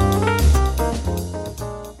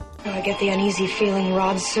 Oh, I get the uneasy feeling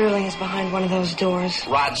Rod Serling is behind one of those doors.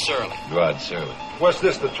 Rod Serling. Rod Serling. What's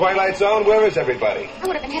this, the Twilight Zone? Where is everybody? I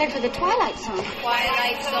would have been headed for the Twilight Zone.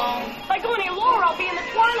 Twilight Zone? If I go any lower, I'll be in the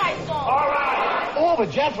Twilight Zone. All right. Oh,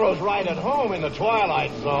 but Jethro's right at home in the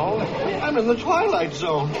Twilight Zone. I'm in the Twilight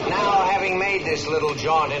Zone. Now, having made this little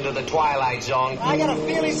jaunt into the Twilight Zone, I got a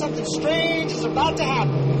feeling something strange is about to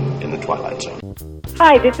happen. In the Twilight Zone.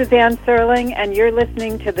 Hi, this is Ann Serling, and you're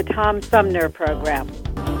listening to the Tom Sumner Program.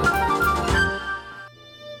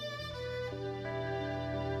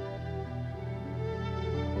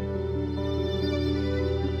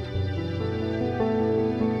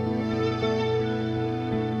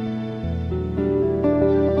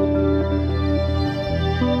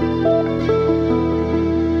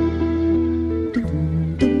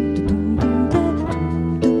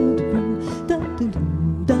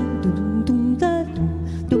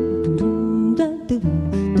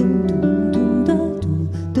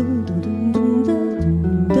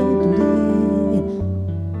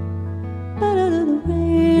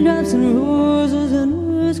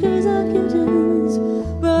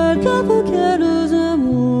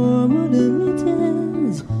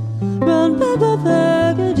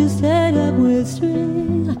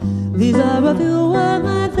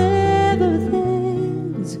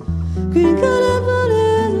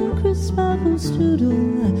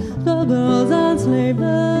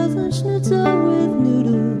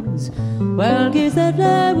 Wild geese that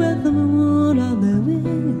fly with the moon.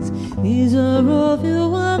 These are a few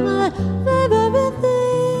of my favorite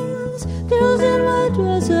things. Girls in white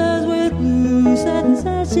dresses with blue satin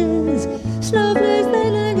sashes. Snowflakes, they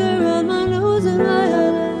linger on my nose and my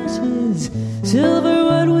eyelashes. Silver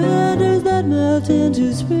white winters that melt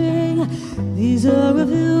into spring. These are a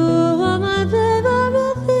few of my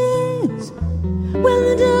favorite things. When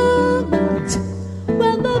the dog bites,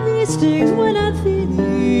 when the bee stings, when I'm feeling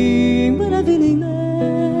bad,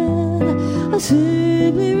 I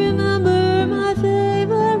simply remember my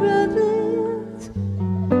favorite things.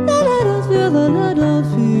 That I don't feel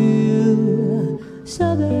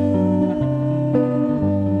so bad.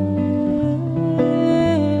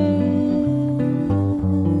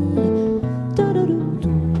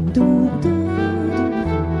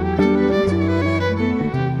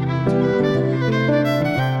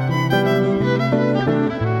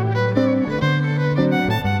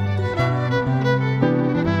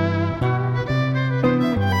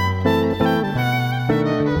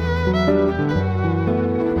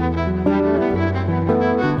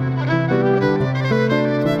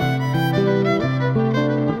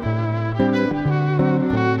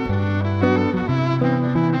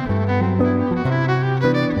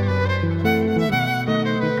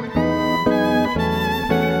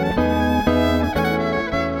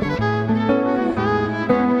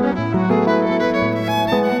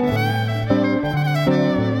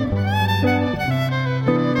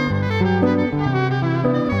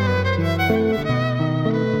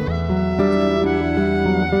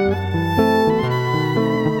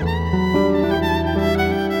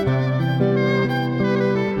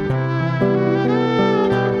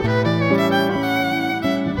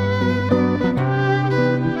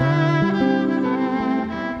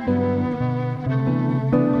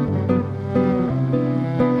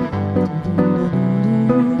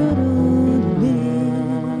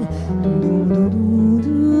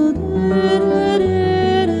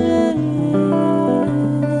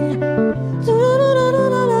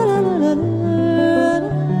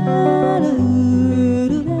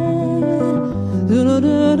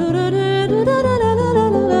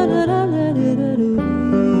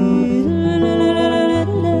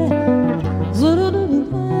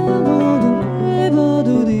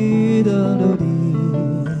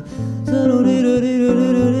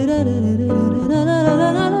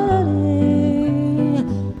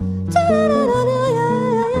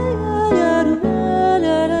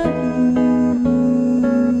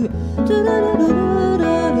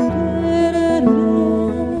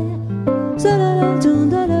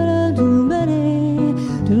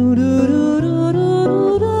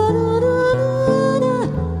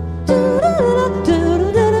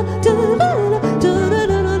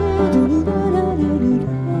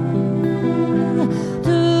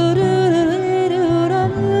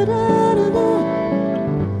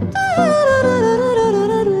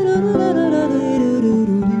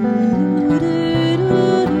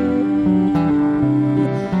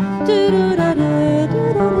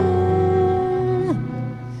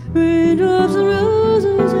 Raindrops and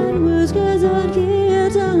roses and whiskers and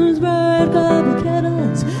kittens, bright copper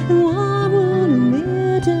kettles and warm woolen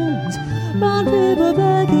mittens, brown paper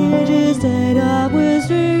packages tied up with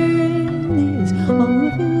string. These are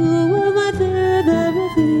a few of my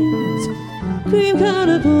favorite things. Cream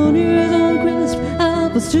counted ponies on crisp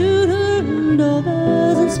apples,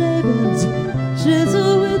 turnovers and staples,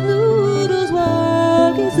 schnitzel with noodles,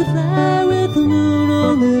 wild geese that fly with the moon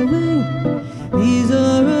on their wing. These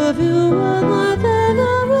are a few of my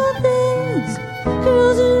favorite things.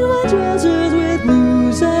 Girls in white dresses with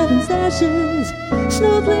blue satin sashes,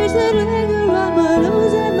 snowflakes that linger on my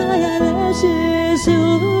nose and my eyelashes,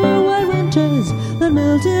 silver white winters that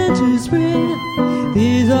melt into spring.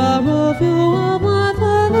 These are a few of my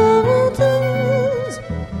favorite things.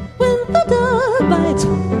 When the dog bites,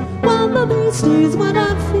 when the bee stings, when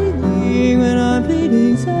I'm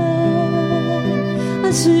feeling sad,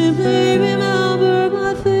 I simply remember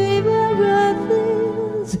my favorite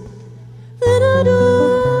things. Then I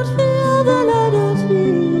don't feel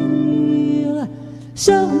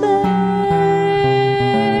so bad.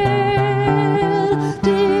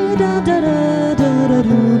 Da da da da da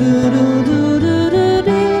do do do do do do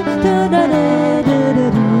da da da da da do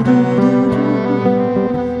do do do.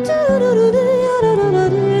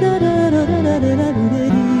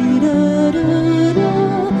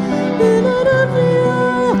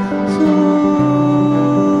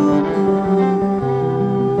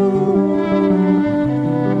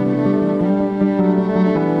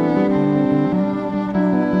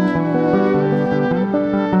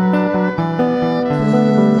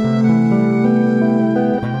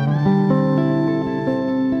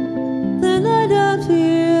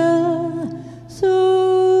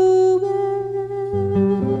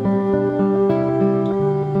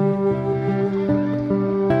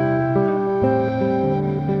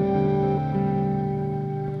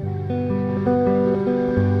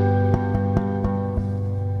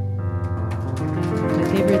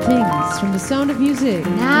 Sound of Music.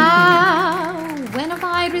 Now, when a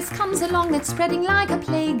virus comes along that's spreading like a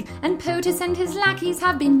plague, and POTUS and his lackeys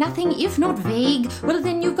have been nothing if not vague, well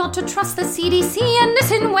then you've got to trust the CDC and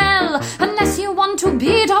listen well, unless you want to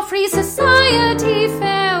bid our free society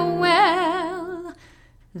farewell.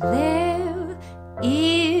 There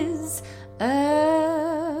is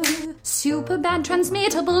a super bad,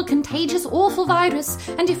 transmittable, contagious, awful virus,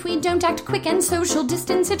 and if we don't act quick and social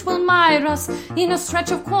distance, it will mire us in a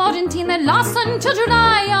stretch of quarantine that lasts until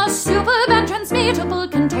July. A super bad, transmittable,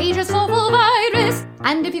 contagious, awful virus.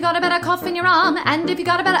 And if you got a better cough in your arm, and if you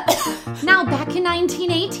got a better... Now, back in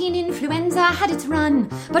 1918, influenza had its run,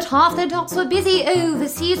 but half the docs were busy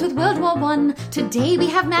overseas with World War I. Today we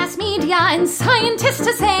have mass media and scientists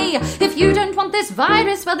to say, if you don't want this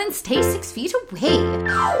virus, well then stay 6 feet away.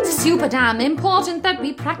 It's super damn important that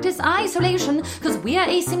we practice isolation, because we're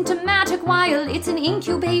asymptomatic while it's in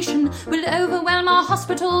incubation. We'll overwhelm our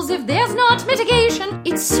hospitals if there's not mitigation.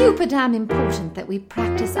 It's super damn important that we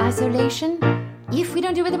practice isolation. If we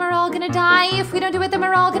don't do it, then we're all gonna die. If we don't do it, then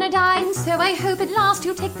we're all gonna die. And so I hope at last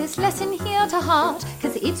you'll take this lesson here to heart,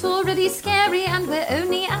 cause it's already scary and we're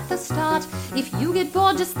only at the start. If you get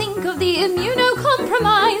bored, just think of the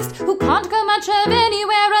immunocompromised, who can't go much of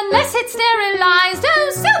anywhere unless it's sterilized.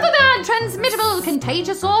 Oh, super bad, transmittable,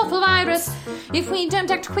 contagious, awful virus. If we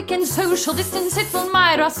don't act quick and social distance, it will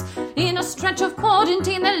mire us in a stretch of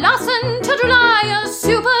quarantine that lasts until July. A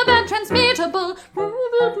super bad, transmittable,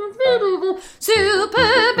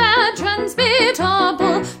 super bad,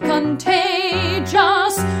 transmittable,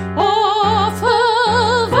 contagious,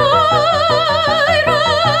 awful virus.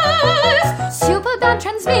 Super bad,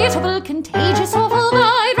 transmittable, contagious, awful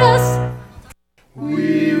virus.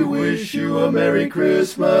 We wish you a Merry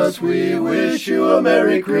Christmas. We wish you a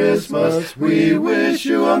Merry Christmas. We wish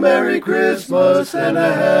you a Merry Christmas and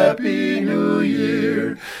a Happy New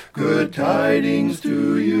Year. Good tidings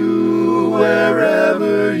to you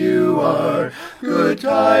wherever you are. Good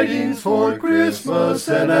tidings for Christmas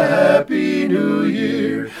and a Happy New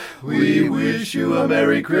Year. We wish you a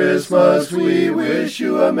Merry Christmas. We wish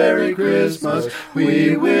you a Merry Christmas.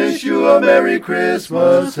 We wish you a Merry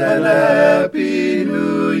Christmas and a Happy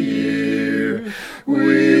New Year.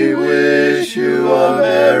 We wish you a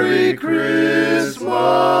Merry Christmas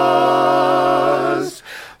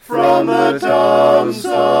from the Tom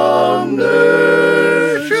Sumner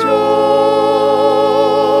Show.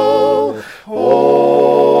 Oh,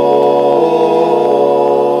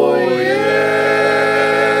 yeah.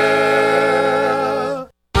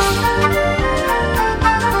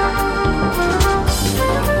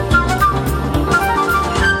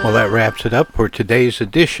 Well, that wraps it up for today's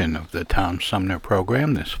edition of the Tom Sumner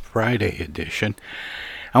program, this Friday edition.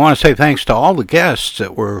 I want to say thanks to all the guests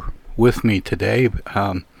that were with me today.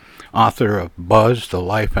 Author of Buzz, The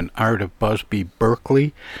Life and Art of Busby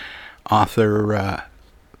Berkeley, author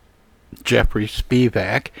Jeffrey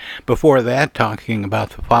Spivak. Before that, talking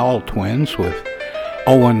about the Fowl Twins with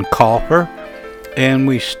Owen Colfer. And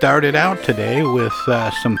we started out today with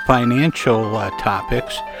some financial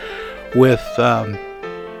topics with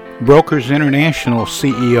Brokers International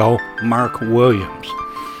CEO Mark Williams.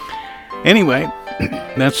 Anyway,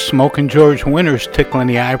 that's Smokin' George Winters tickling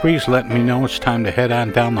the ivories, letting me know it's time to head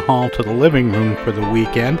on down the hall to the living room for the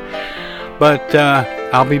weekend. But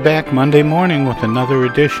I'll be back Monday morning with another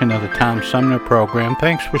edition of the Tom Sumner program.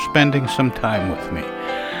 Thanks for spending some time with me.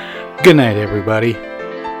 Good night, everybody.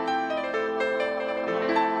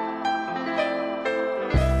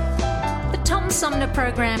 The Tom Sumner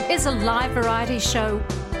program is a live variety show.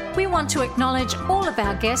 We want to acknowledge all of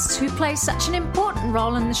our guests who play such an important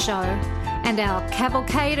role in the show, and our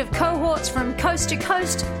cavalcade of cohorts from coast to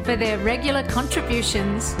coast for their regular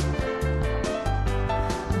contributions.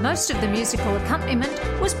 Most of the musical accompaniment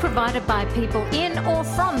was provided by people in or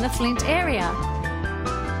from the Flint area.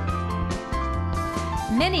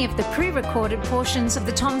 Many of the pre-recorded portions of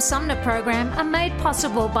the Tom Sumner program are made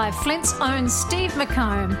possible by Flint's own Steve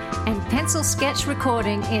McComb and Pencil Sketch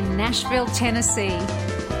Recording in Nashville, Tennessee.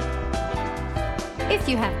 If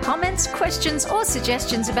you have comments, questions, or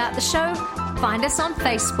suggestions about the show, find us on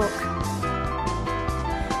Facebook.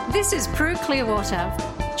 This is Prue Clearwater.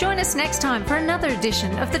 Join us next time for another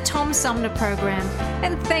edition of the Tom Sumner program,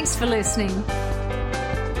 and thanks for listening.